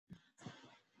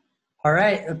All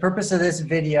right, the purpose of this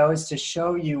video is to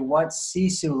show you what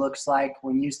Sisu looks like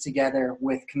when used together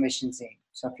with Commission CINC.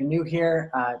 So if you're new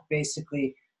here,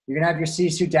 basically you're gonna have your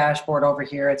Sisu dashboard over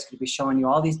here. It's gonna be showing you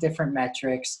all these different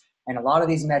metrics, and a lot of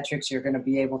these metrics you're gonna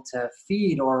be able to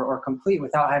feed or complete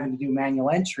without having to do manual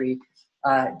entry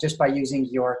just by using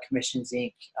your Commission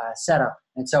CINC setup.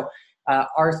 And so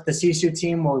the Sisu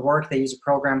team will work, they use a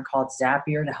program called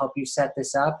Zapier to help you set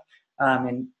this up.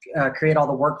 And create all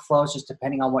the workflows just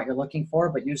depending on what you're looking for,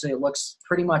 but usually it looks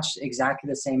pretty much exactly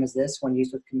the same as this when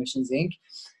used with Commission CINC.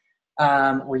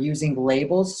 We're using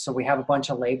labels, so we have a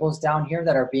bunch of labels down here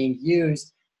that are being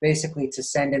used basically to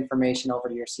send information over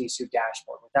to your Sisu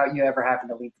dashboard without you ever having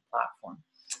to leave the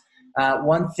platform.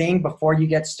 One thing before you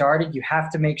get started, you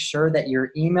have to make sure that your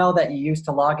email that you use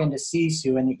to log into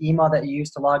Sisu and the email that you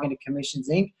use to log into Commission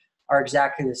CINC are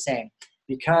exactly the same,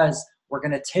 because we're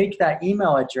going to take that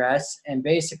email address and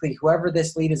basically whoever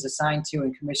this lead is assigned to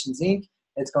in Commission CINC,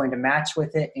 it's going to match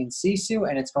with it in Sisu,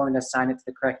 and it's going to assign it to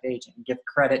the correct agent and give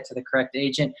credit to the correct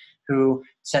agent who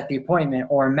set the appointment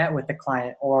or met with the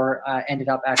client or ended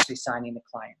up actually signing the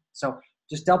client. So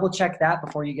just double check that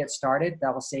before you get started.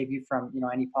 That will save you from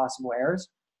any possible errors.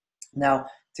 Now,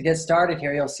 to get started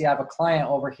here, you'll see I have a client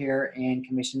over here in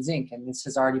Commission CINC, and this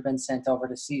has already been sent over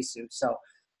to Sisu. So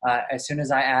as soon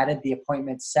as I added the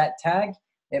appointment set tag,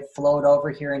 it flowed over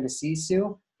here into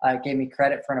Sisu. It gave me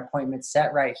credit for an appointment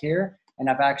set right here, and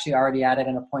I've actually already added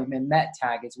an appointment met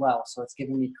tag as well. So it's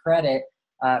giving me credit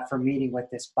for meeting with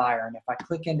this buyer. And if I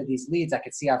click into these leads, I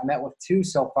can see I've met with 2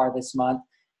 so far this month.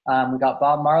 We got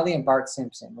Bob Marley and Bart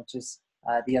Simpson, which is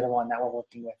the other one that we're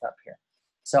working with up here.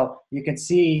 So you can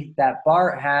see that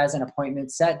Bart has an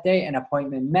appointment set date and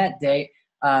appointment met date.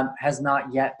 Has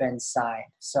not yet been signed.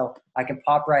 So I can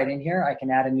pop right in here. I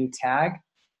can add a new tag.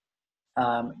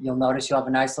 You'll notice you'll have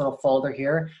a nice little folder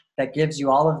here that gives you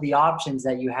all of the options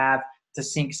that you have to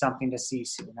sync something to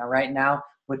Sisu. Now, right now,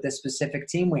 with this specific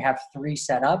team, we have 3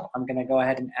 set up. I'm going to go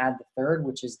ahead and add the 3rd,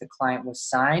 which is the client was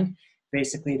signed.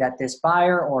 Basically, that this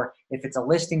buyer, or if it's a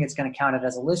listing, it's going to count it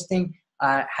as a listing,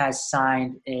 has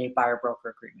signed a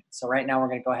buyer-broker agreement. So right now, we're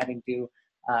going to go ahead and do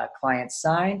client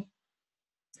signed.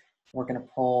 We're going to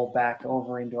pull back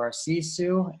over into our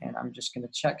Sisu, and I'm just going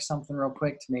to check something real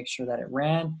quick to make sure that it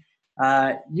ran.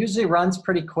 Usually runs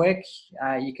pretty quick.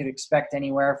 You could expect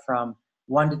anywhere from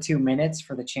 1 to 2 minutes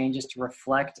for the changes to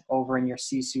reflect over in your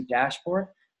Sisu dashboard.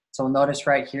 So notice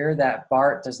right here that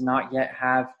Bart does not yet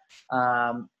have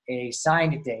a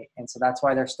signed date, and so that's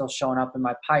why they're still showing up in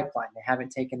my pipeline. They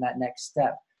haven't taken that next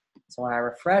step. So when I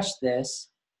refresh this,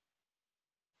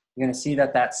 you're going to see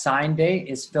that that sign date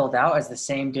is filled out as the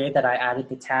same day that I added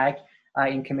the tag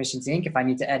in Commission CINC. If I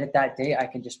need to edit that date, I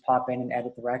can just pop in and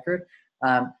edit the record.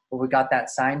 But we got that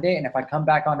sign date. And if I come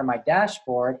back onto my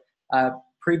dashboard,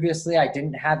 previously I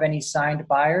didn't have any signed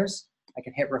buyers. I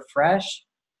can hit refresh,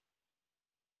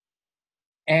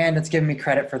 and it's giving me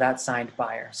credit for that signed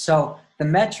buyer. So the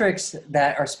metrics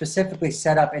that are specifically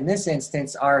set up in this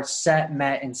instance are set,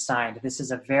 met, and signed. This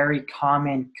is a very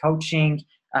common coaching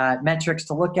metrics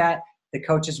to look at. The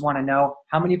coaches want to know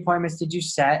how many appointments did you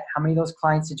set, how many of those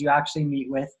clients did you actually meet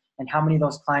with, and how many of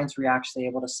those clients were you actually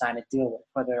able to sign a deal with,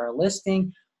 whether they're a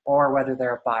listing or whether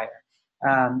they're a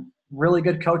buyer. Really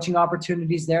good coaching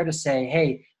opportunities there to say,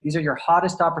 hey, these are your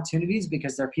hottest opportunities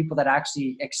because they're people that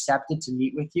actually accepted to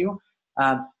meet with you.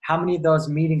 How many of those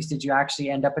meetings did you actually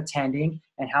end up attending,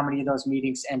 and how many of those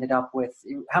meetings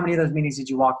did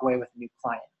you walk away with a new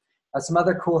client? Some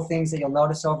other cool things that you'll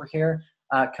notice over here.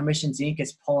 Commission CINC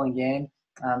is pulling in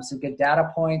some good data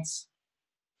points.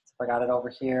 So I got it over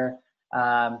here.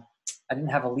 I didn't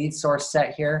have a lead source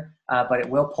set here, but it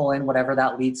will pull in whatever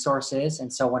that lead source is.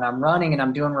 And so when I'm running and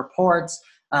I'm doing reports,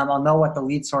 I'll know what the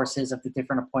lead source is of the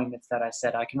different appointments that I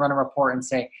said. I can run a report and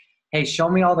say, hey, show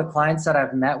me all the clients that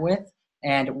I've met with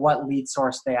and what lead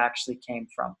source they actually came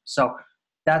from. So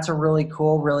that's a really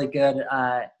cool, really good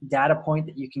data point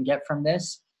that you can get from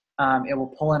this. It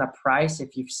will pull in a price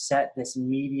if you've set this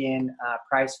median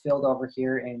price field over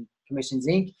here in Commission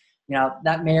CINC.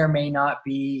 That may or may not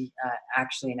be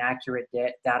actually an accurate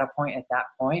data point at that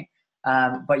point,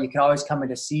 but you can always come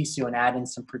into Sisu and add in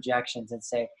some projections and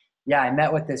say, yeah, I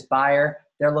met with this buyer.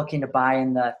 They're looking to buy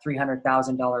in the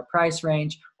 $300,000 price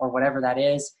range or whatever that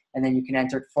is, and then you can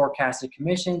enter forecasted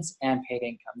commissions and paid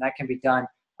income. That can be done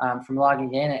from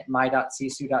logging in at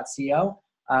my.sisu.co.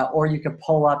 Or you could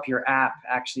pull up your app.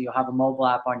 Actually, you'll have a mobile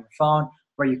app on your phone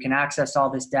where you can access all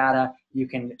this data. You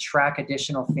can track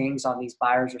additional things on these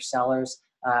buyers or sellers.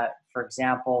 For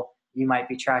example, you might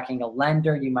be tracking a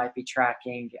lender. You might be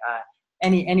tracking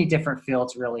any different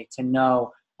fields, really, to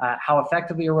know how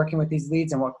effectively you're working with these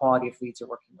leads and what quality of leads you're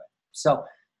working with. So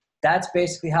that's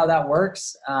basically how that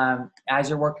works. As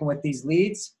you're working with these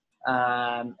leads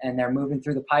and they're moving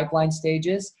through the pipeline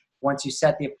stages, once you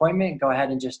set the appointment, go ahead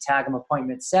and just tag them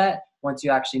appointment set. Once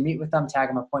you actually meet with them, tag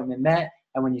them appointment met.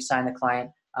 And when you sign the client,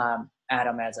 add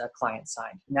them as a client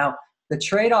signed. Now, the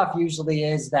trade-off usually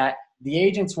is that the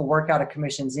agents will work out a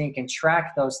commissions Inc. and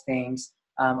track those things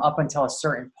up until a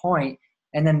certain point,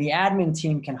 and then the admin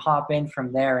team can hop in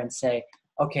from there and say,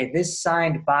 okay, this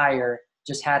signed buyer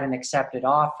just had an accepted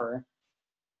offer,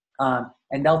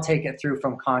 and they'll take it through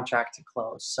from contract to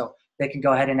close. So they can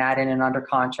go ahead and add in an under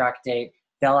contract date.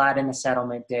 They'll add in a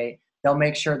settlement date. They'll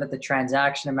make sure that the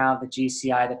transaction amount, the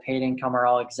GCI, the paid income are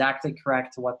all exactly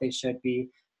correct to what they should be.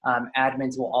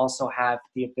 Admins will also have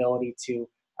the ability to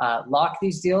lock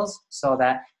these deals so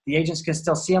that the agents can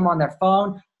still see them on their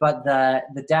phone, but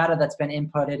the data that's been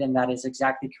inputted and that is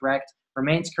exactly correct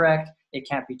remains correct. It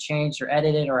can't be changed or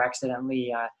edited or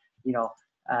accidentally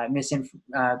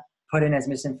put in as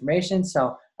misinformation.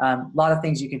 So a lot of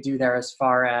things you could do there as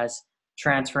far as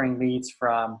transferring leads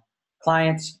from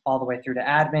clients all the way through to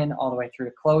admin, all the way through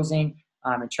to closing,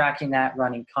 and tracking that,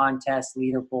 running contests,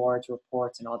 leaderboards,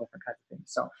 reports, and all different kinds of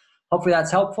things. So hopefully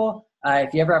that's helpful.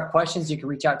 If you ever have questions, you can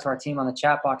reach out to our team on the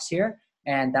chat box here,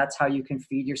 and that's how you can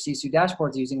feed your Sisu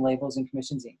dashboards using labels and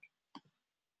commissions Inc.